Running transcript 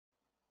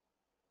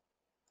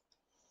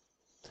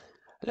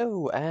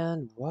Hello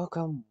and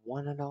welcome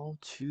one and all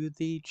to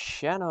the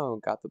channel.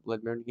 Got the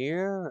Blood Moon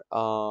here.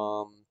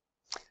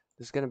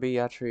 This is gonna be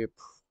actually a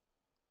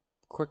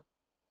quick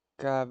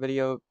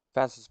video,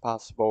 fast as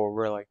possible,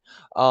 really.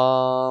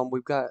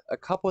 We've got a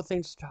couple of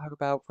things to talk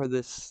about for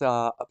this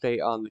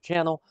update on the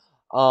channel.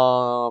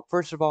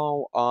 First of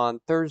all, on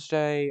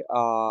Thursday,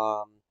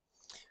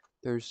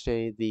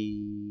 Thursday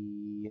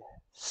the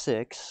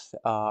 6th,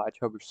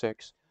 October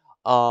 6th,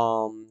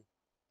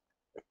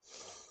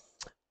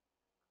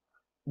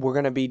 we're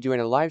gonna be doing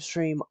a live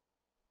stream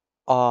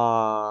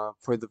for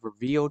the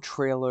reveal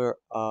trailer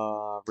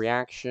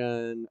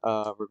reaction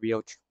of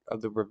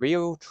the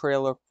reveal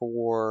trailer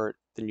for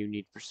the new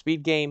Need for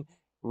Speed game,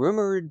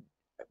 rumored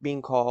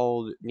being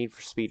called Need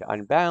for Speed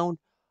Unbound.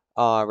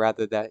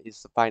 Rather, that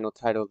is the final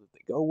title that they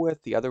go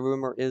with. The other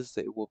rumor is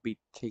that it will be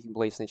taking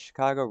place in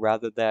Chicago.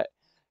 Rather, that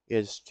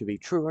is to be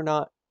true or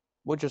not,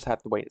 we'll just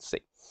have to wait and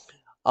see.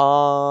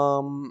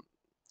 um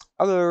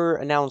Other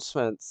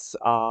announcements.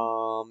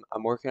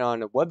 I'm working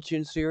on a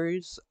webtoon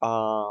series.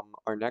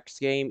 Our next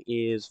game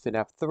is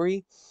FNAF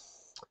 3.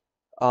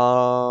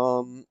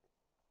 Um,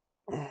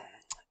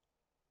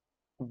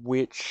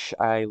 which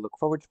I look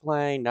forward to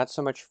playing. Not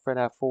so much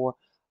FNAF 4.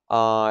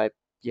 If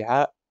you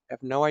have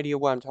no idea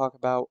what I'm talking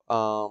about,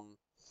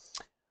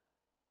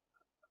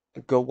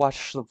 go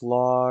watch the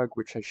vlog,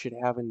 which I should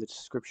have in the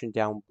description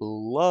down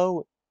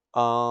below.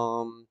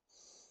 Um,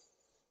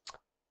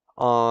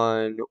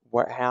 on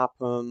what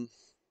happened.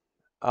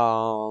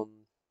 Um,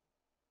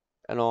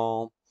 and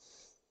all.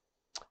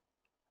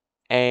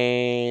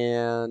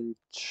 And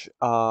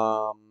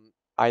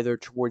either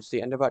towards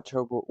the end of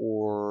October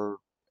or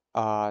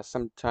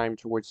sometime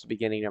towards the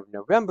beginning of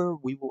November,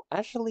 we will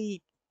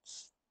actually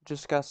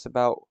discuss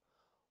about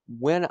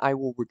when I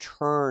will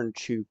return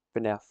to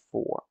FNAF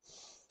 4.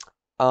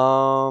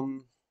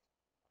 Um,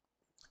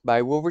 but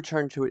I will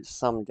return to it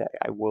someday.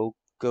 I will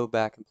go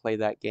back and play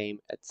that game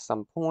at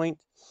some point.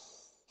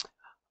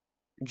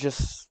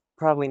 Just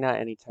probably not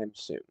anytime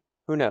soon.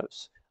 Who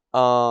knows?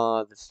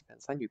 This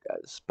depends on you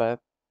guys, but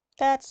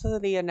that's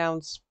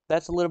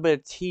that's a little bit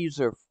of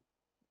teaser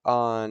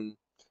on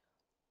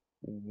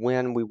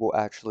when we will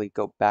actually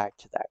go back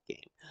to that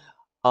game.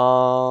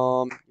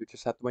 You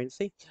just have to wait and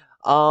see.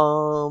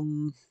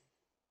 Um,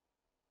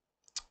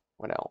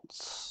 what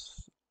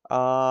else?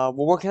 We're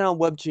working on a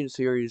webtoon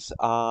series.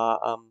 I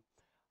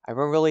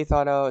haven't really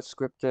thought out a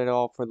script at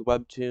all for the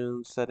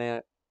webtoons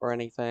or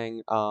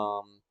anything.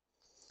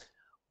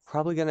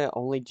 Probably gonna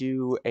only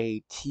do a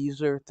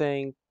teaser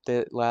thing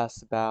that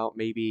lasts about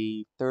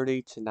maybe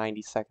 30 to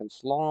 90 seconds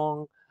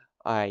long.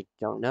 I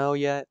don't know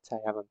yet. I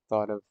haven't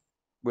thought of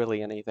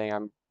really anything.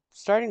 I'm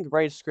starting to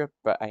write a script,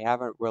 but I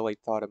haven't really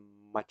thought of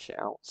much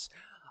else.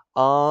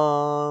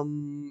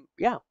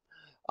 Yeah.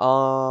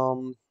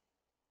 Um,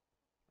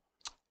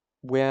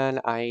 when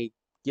I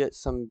get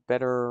some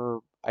better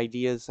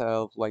ideas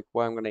of like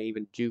what I'm gonna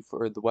even do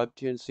for the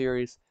webtoon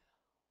series,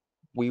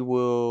 we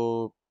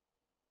will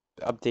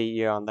update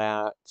you on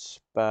that.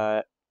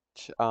 But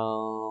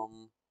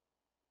um.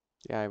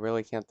 Yeah, I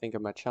really can't think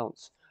of much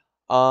else.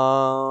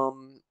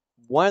 Um,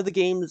 one of the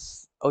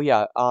games. Oh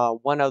yeah.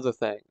 One other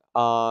thing.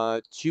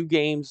 Two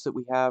games that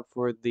we have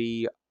for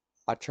the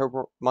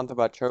October month of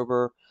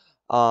October.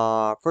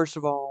 First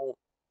of all,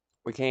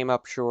 we came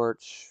up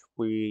short.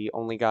 We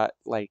only got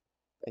like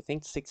I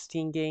think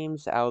 16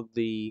 games out of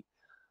the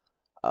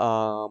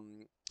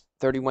um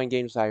 31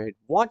 games I had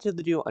wanted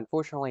to do.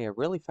 Unfortunately, I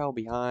really fell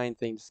behind.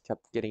 Things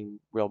kept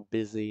getting real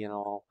busy and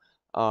all.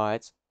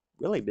 It's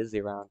really busy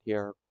around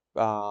here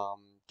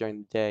during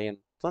the day and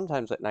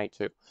sometimes at night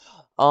too.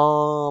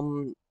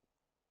 Um,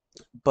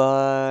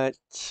 but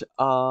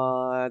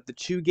the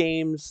two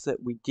games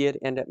that we did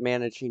end up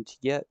managing to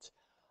get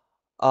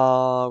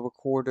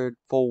recorded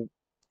full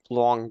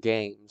long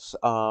games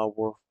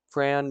were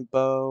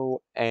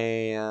Franbo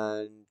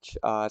and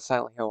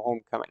Silent Hill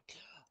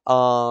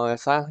Homecoming.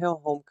 Silent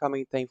Hill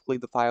Homecoming, thankfully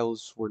the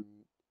files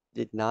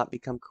did not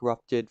become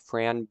corrupted.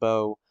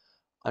 Franbo,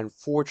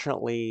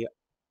 unfortunately,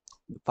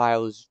 the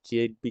files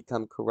did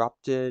become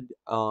corrupted.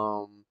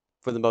 For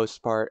the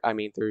most part, I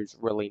mean, there's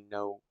really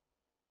no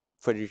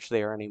footage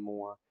there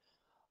anymore.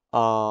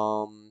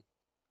 Um,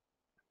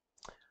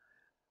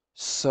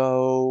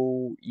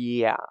 so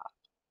yeah.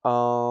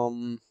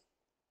 Um,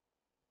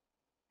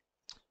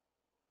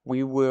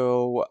 we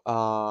will,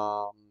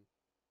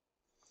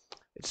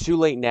 it's too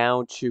late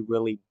now to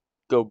really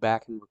go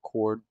back and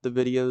record the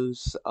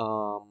videos,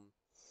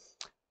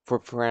 for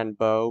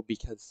Fran-Bow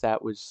because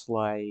that was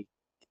like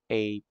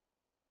a,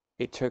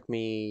 it took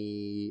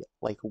me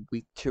like a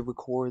week to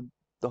record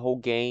the whole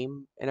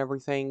game and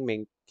everything,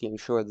 making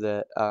sure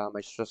that, my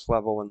stress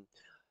level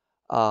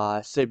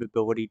and,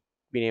 stability,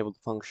 being able to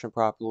function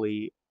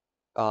properly,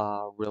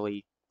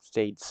 really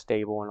stayed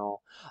stable and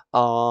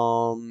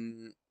all.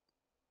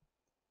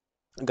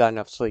 Got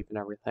enough sleep and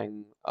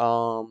everything.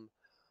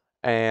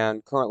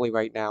 And currently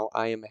right now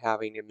I am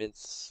having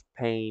immense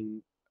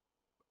pain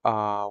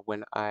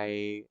when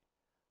I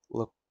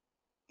look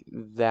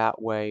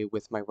that way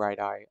with my right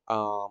eye.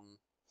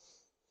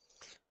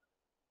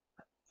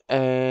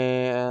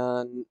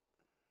 And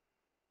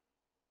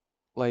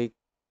like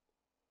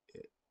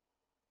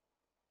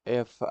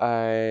if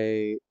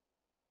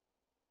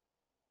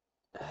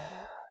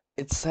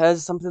it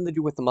says something to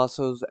do with the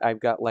muscles. I've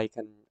got like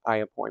an eye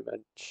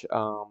appointment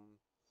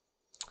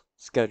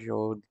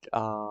scheduled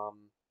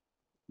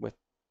with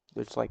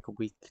there's like a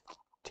week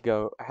to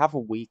go. I have a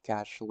week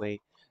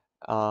actually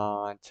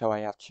until I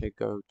have to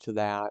go to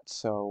that.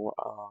 So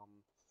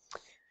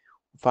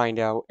find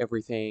out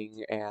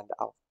everything and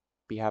I'll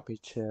be happy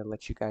to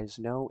let you guys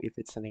know if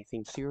it's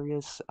anything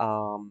serious.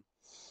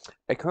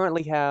 I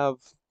currently have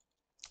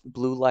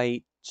blue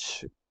light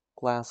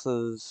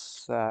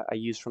glasses I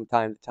use from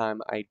time to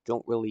time. I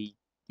don't really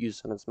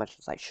use them as much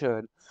as I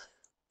should,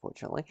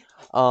 fortunately.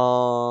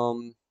 I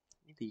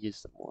need to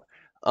use them more.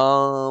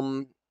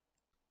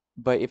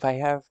 But if I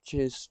have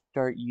to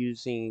start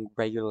using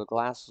regular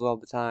glasses all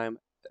the time,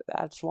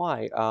 that's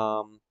why.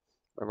 My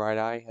right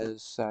eye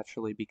has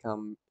actually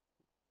become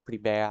pretty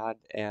bad,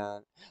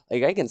 and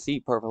like I can see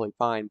perfectly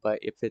fine, but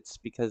if it's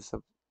because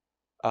of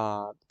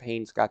the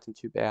pain's gotten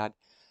too bad,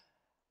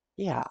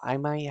 yeah, I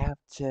might have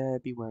to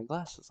be wearing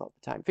glasses all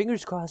the time.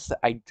 Fingers crossed that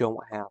I don't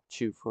have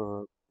to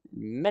for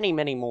many,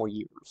 many more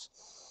years.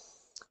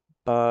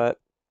 But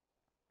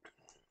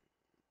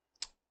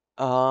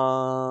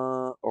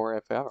or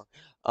if ever.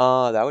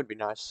 That would be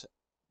nice.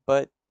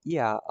 But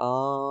yeah,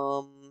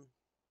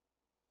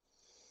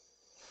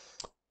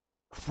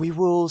 we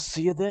will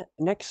see you then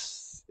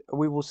next.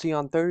 We will see you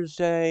on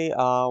Thursday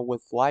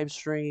with live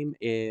stream.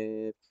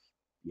 If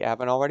you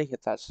haven't already,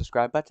 hit that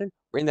subscribe button,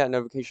 ring that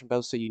notification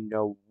bell so you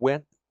know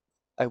when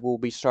I will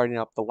be starting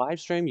up the live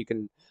stream. You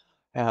can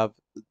have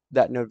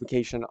that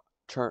notifications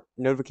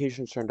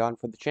turned on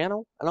for the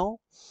channel and all.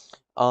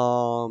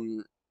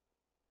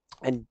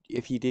 And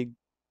if you did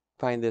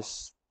find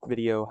this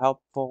video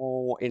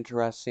helpful,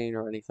 interesting,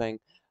 or anything,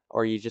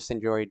 or you just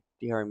enjoyed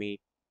hearing me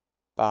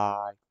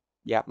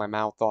yap my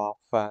mouth off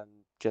and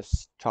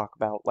just talk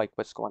about like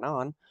what's going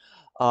on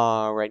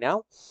right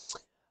now,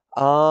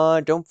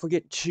 don't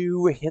forget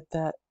to hit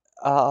that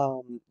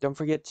don't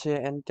forget to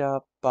end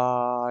up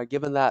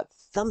giving that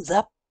thumbs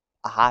up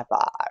a high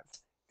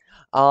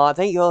five.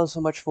 Thank you all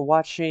so much for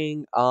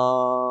watching.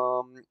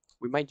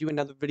 We might do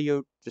another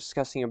video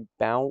discussing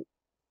about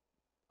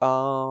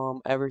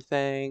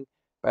everything,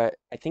 but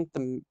I think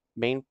the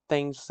main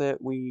things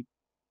that we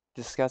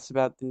discussed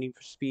about the Need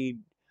for Speed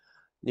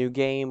new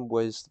game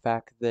was the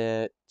fact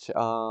that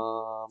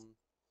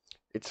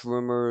it's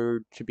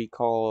rumored to be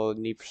called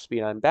Need for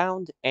Speed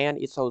Unbound, and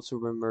it's also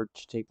rumored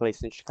to take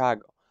place in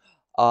Chicago.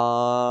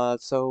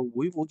 So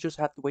we will just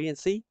have to wait and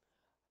see,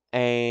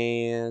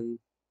 and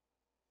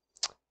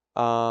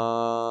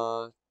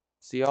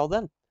see y'all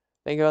then.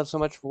 Thank you all so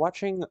much for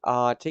watching.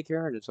 Take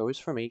care, and as always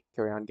for me,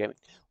 carry on gaming.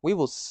 We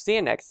will see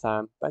you next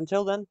time, but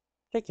until then,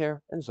 take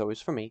care, and as always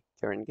for me,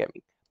 carry on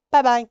gaming.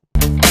 Bye-bye!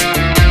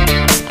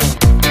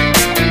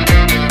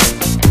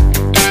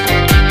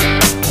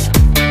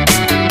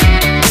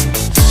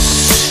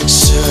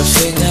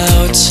 Surfing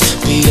out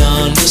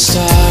beyond the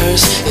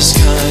stars is